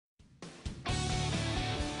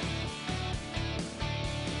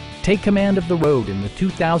Take command of the road in the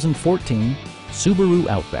 2014 Subaru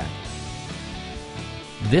Outback.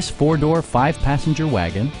 This four-door, five-passenger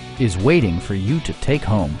wagon is waiting for you to take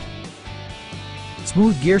home.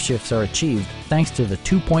 Smooth gear shifts are achieved thanks to the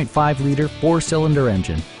 2.5-liter four-cylinder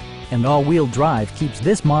engine, and all-wheel drive keeps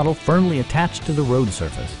this model firmly attached to the road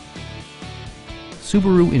surface.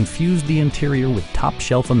 Subaru infused the interior with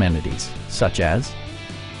top-shelf amenities, such as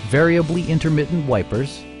variably intermittent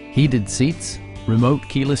wipers, heated seats, remote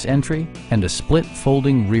keyless entry, and a split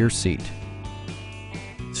folding rear seat.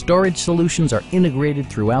 Storage solutions are integrated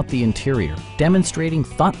throughout the interior, demonstrating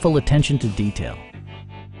thoughtful attention to detail.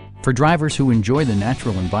 For drivers who enjoy the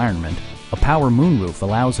natural environment, a power moonroof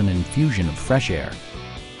allows an infusion of fresh air.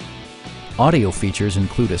 Audio features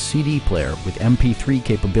include a CD player with MP3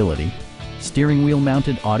 capability, steering wheel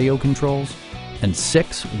mounted audio controls, and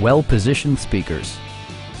 6 well-positioned speakers.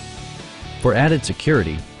 For added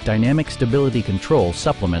security, dynamic stability control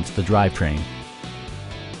supplements the drivetrain.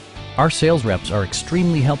 Our sales reps are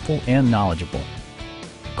extremely helpful and knowledgeable.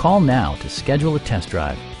 Call now to schedule a test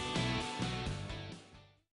drive.